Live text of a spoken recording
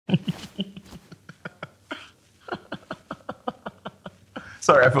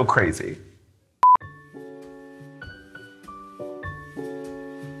Sorry, I feel crazy.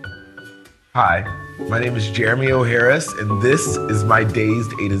 Hi, my name is Jeremy O'Harris, and this is my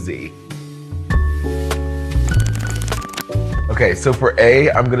Dazed A-Z. Okay, so for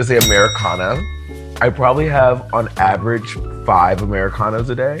A, I'm gonna say Americano. I probably have, on average, 5 Americanos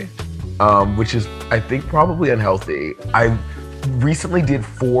a day, which is, I think, probably unhealthy. I recently did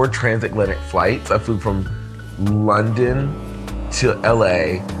 4 transatlantic flights. I flew from London to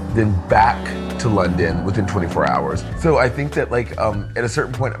LA, then back to London within 24 hours. So I think that like at a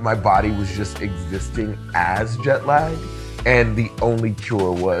certain point, my body was just existing as jet lag, and the only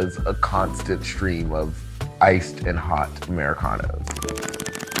cure was a constant stream of iced and hot Americanos.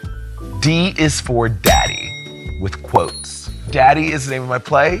 D is for Daddy, with quotes. Daddy is the name of my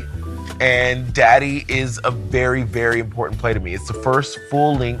play, and Daddy is a very, very important play to me. It's the first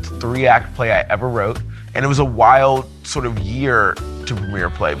full-length 3-act play I ever wrote, and it was a wild sort of year to premiere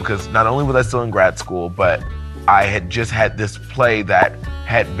play because not only was I still in grad school, but I had just had this play that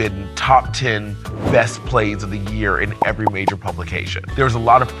had been top 10 best plays of the year in every major publication. There was a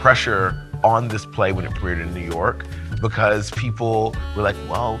lot of pressure on this play when it premiered in New York because people were like,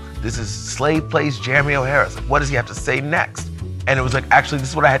 well, this is Slave Plays Jeremy O'Harris. What does he have to say next? And it was like, actually, this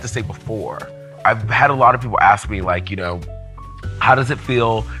is what I had to say before. I've had a lot of people ask me like, you know, how does it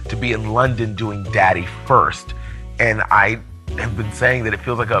feel to be in London doing Daddy first? And I have been saying that it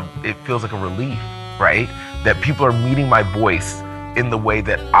feels like a relief, right? That people are meeting my voice in the way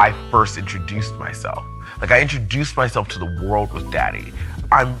that I first introduced myself. Like I introduced myself to the world with Daddy.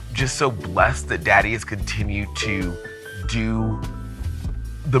 I'm just so blessed that Daddy has continued to do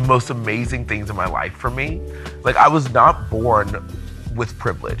the most amazing things in my life for me. Like I was not born with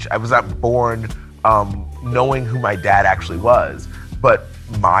privilege. I was not born knowing who my dad actually was. But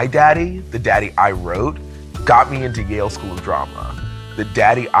my daddy, the Daddy I wrote, got me into Yale School of Drama. The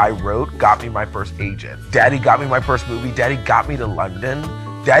Daddy I wrote got me my first agent. Daddy got me my first movie. Daddy got me to London.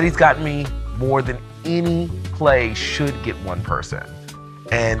 Daddy's got me more than any play should get one person.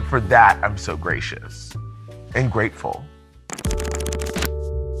 And for that, I'm so gracious and grateful.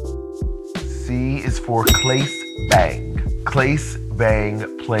 C is for Clace Bang. Clace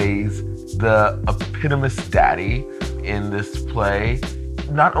Bang plays the eponymous Daddy in this play.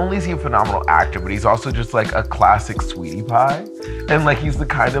 Not only is he a phenomenal actor, but he's also just like a classic sweetie pie. And like he's the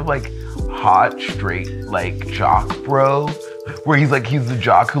kind of like hot, straight, like jock bro, where he's the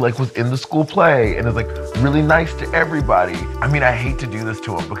jock who like was in the school play and is like really nice to everybody. I mean, I hate to do this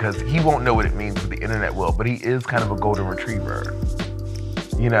to him because he won't know what it means, but the internet will, but he is kind of a golden retriever,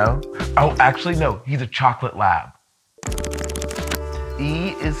 you know? Oh, actually no, he's a chocolate lab.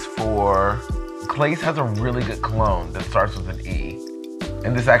 E is for, Clace has a really good cologne that starts with an E.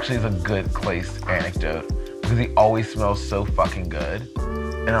 And this actually is a good Clace anecdote because he always smells so fucking good.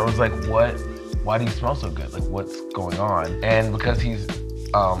 And I was like, why do you smell so good? Like, what's going on? And because he's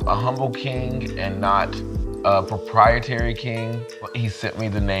a humble king and not a proprietary king, he sent me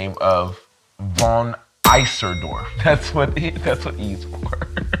the name of Von Eiserdorf. That's what E's for.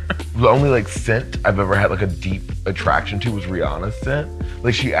 The only like scent I've ever had like a deep attraction to was Rihanna's scent.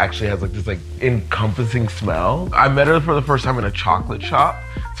 Like she actually has like this like encompassing smell. I met her for the first time in a chocolate shop.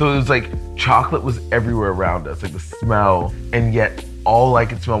 So it was like chocolate was everywhere around us, like the smell, and yet all I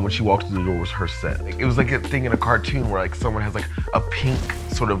could smell when she walked through the door was her scent. Like, it was like a thing in a cartoon where like someone has like a pink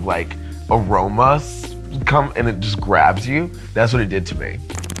sort of like aroma come and it just grabs you. That's what it did to me.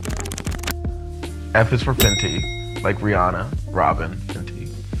 F is for Fenty, like Rihanna, Robin, Fenty.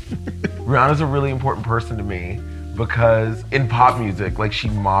 Rihanna's a really important person to me because in pop music, like she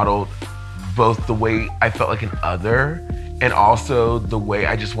modeled both the way I felt like an other and also the way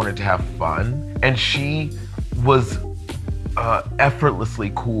I just wanted to have fun. And she was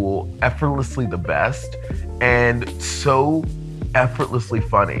effortlessly cool, effortlessly the best, and so effortlessly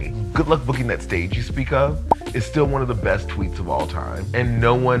funny. Good luck booking that stage you speak of. It's still one of the best tweets of all time, and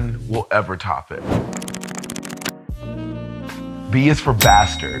no one will ever top it. B is for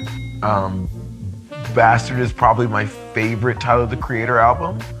Bastard. Bastard is probably my favorite Tyler, the Creator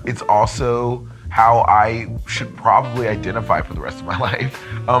album. It's also how I should probably identify for the rest of my life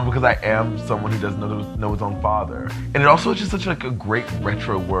because I am someone who doesn't know his own father. And it also is just such like a great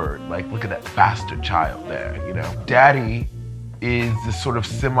retro word. Like, look at that bastard child there, you know? Daddy is this sort of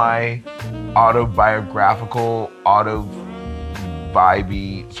semi-autobiographical,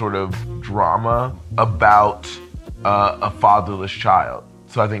 auto-vibey sort of drama about a fatherless child.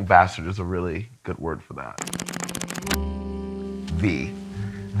 So I think bastard is a really good word for that. V.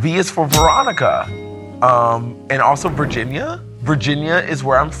 V is for Veronica, and also Virginia. Virginia is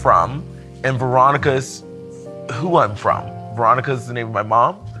where I'm from, and Veronica's who I'm from. Veronica's the name of my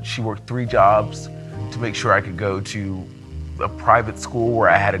mom. She worked 3 jobs to make sure I could go to a private school where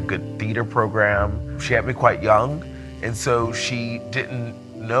I had a good theater program. She had me quite young, and so she didn't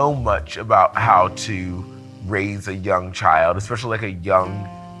know much about how to raise a young child, especially like a young,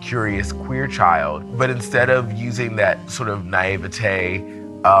 curious, queer child. But instead of using that sort of naivete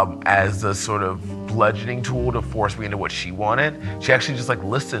as a sort of bludgeoning tool to force me into what she wanted, she actually just like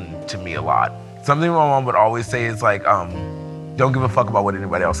listened to me a lot. Something my mom would always say is like, don't give a fuck about what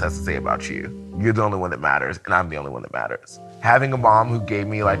anybody else has to say about you. You're the only one that matters, and I'm the only one that matters. Having a mom who gave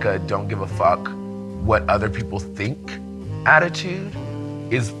me like a don't give a fuck what other people think attitude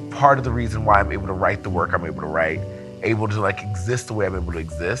is part of the reason why I'm able to write the work I'm able to write, able to like exist the way I'm able to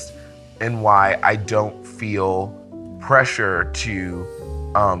exist, and why I don't feel pressure to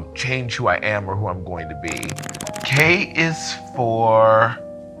change who I am or who I'm going to be. K is for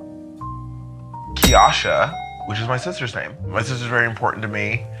Kiasha, which is my sister's name. My sister's very important to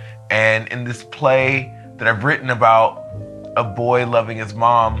me, and in this play that I've written about a boy loving his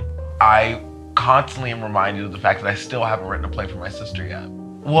mom, I constantly am reminded of the fact that I still haven't written a play for my sister yet.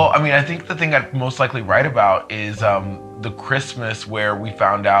 Well, I mean, I think the thing I'd most likely write about is the Christmas where we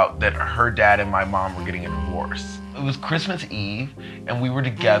found out that her dad and my mom were getting a divorce. It was Christmas Eve, and we were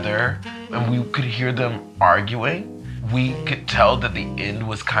together, and we could hear them arguing. We could tell that the end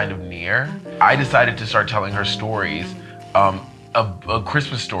was kind of near. I decided to start telling her stories,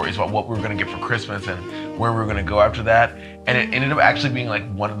 Christmas stories about what we were gonna get for Christmas and where we were gonna go after that. And it ended up actually being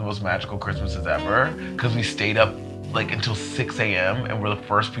like one of the most magical Christmases ever, because we stayed up like until 6 a.m. and we're the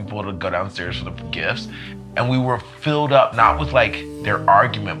first people to go downstairs for the gifts. And we were filled up, not with like their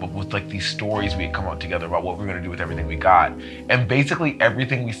argument, but with like these stories we had come up together about what we were gonna do with everything we got. And basically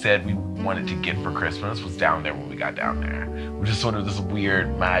everything we said we wanted to get for Christmas was down there when we got down there, which is sort of this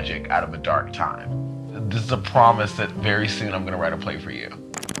weird magic out of a dark time. This is a promise that very soon I'm gonna write a play for you.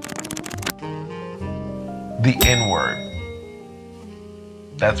 The N-word.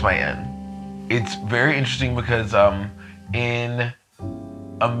 That's my N. It's very interesting because in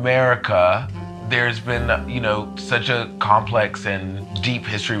America, there's been, you know, such a complex and deep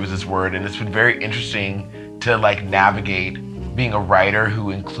history with this word, and it's been very interesting to like navigate being a writer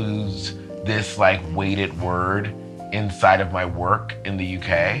who includes this like weighted word inside of my work in the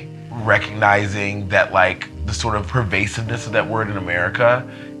UK, recognizing that like the sort of pervasiveness of that word in America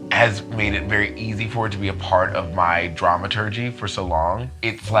has made it very easy for it to be a part of my dramaturgy for so long.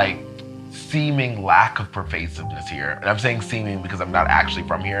 It's like seeming lack of pervasiveness here, and I'm saying seeming because I'm not actually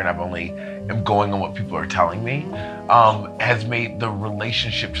from here and I've only am going on what people are telling me, has made the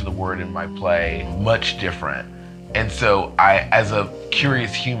relationship to the word in my play much different. And so I, as a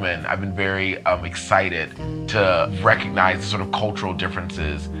curious human, I've been very excited to recognize the sort of cultural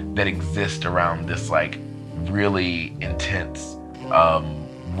differences that exist around this like really intense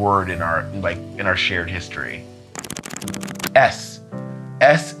word in our shared history. S.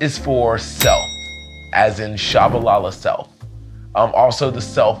 S is for self, as in Shabalala self. Also the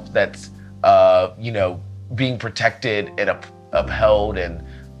self that's, you know, being protected and upheld and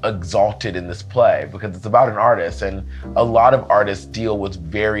exalted in this play, because it's about an artist, and a lot of artists deal with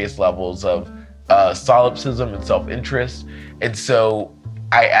various levels of solipsism and self-interest. And so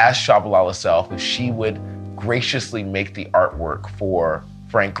I asked Shabalala self if she would graciously make the artwork for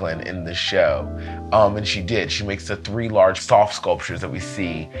Franklin in the show, and she did. She makes the 3 large soft sculptures that we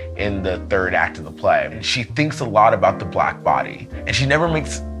see in the 3rd act of the play. And she thinks a lot about the Black body, and she never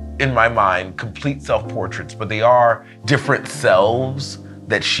makes, in my mind, complete self-portraits, but they are different selves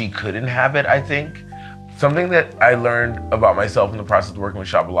that she could inhabit, I think. Something that I learned about myself in the process of working with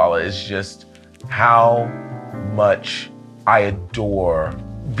Shabalala is just how much I adore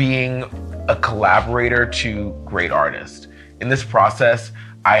being a collaborator to great artists. In this process,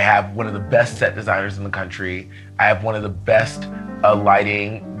 I have one of the best set designers in the country. I have one of the best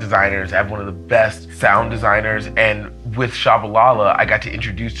lighting designers. I have one of the best sound designers. And with Shabalala, I got to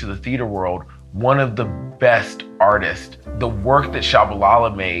introduce to the theater world one of the best artists. The work that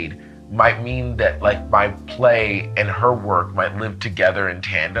Shabalala made might mean that like my play and her work might live together in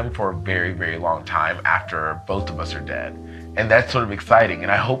tandem for a very, very long time after both of us are dead. And that's sort of exciting.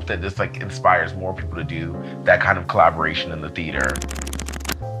 And I hope that this like inspires more people to do that kind of collaboration in the theater.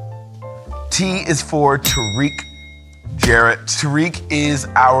 T is for Tariq Jarrett. Tariq is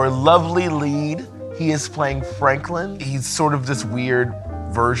our lovely lead. He is playing Franklin. He's sort of this weird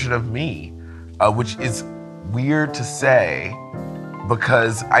version of me, which is weird to say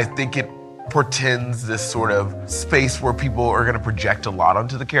because I think it portends this sort of space where people are gonna project a lot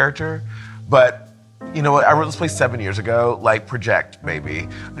onto the character. But You know what? I wrote this play 7 years ago. Like, project, baby.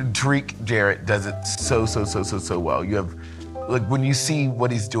 Tariq Jarrett does it so well. You have, like, when you see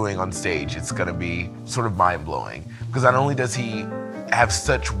what he's doing on stage, it's gonna be sort of mind-blowing. Because not only does he have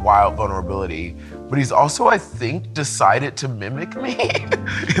such wild vulnerability, but he's also, I think, decided to mimic me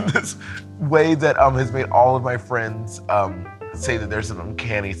in this way that has made all of my friends say that there's an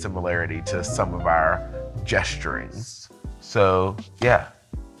uncanny similarity to some of our gesturings. So, yeah,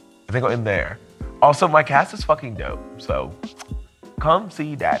 I think I'll end there. Also, my cast is fucking dope, so come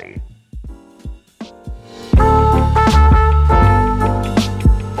see Daddy.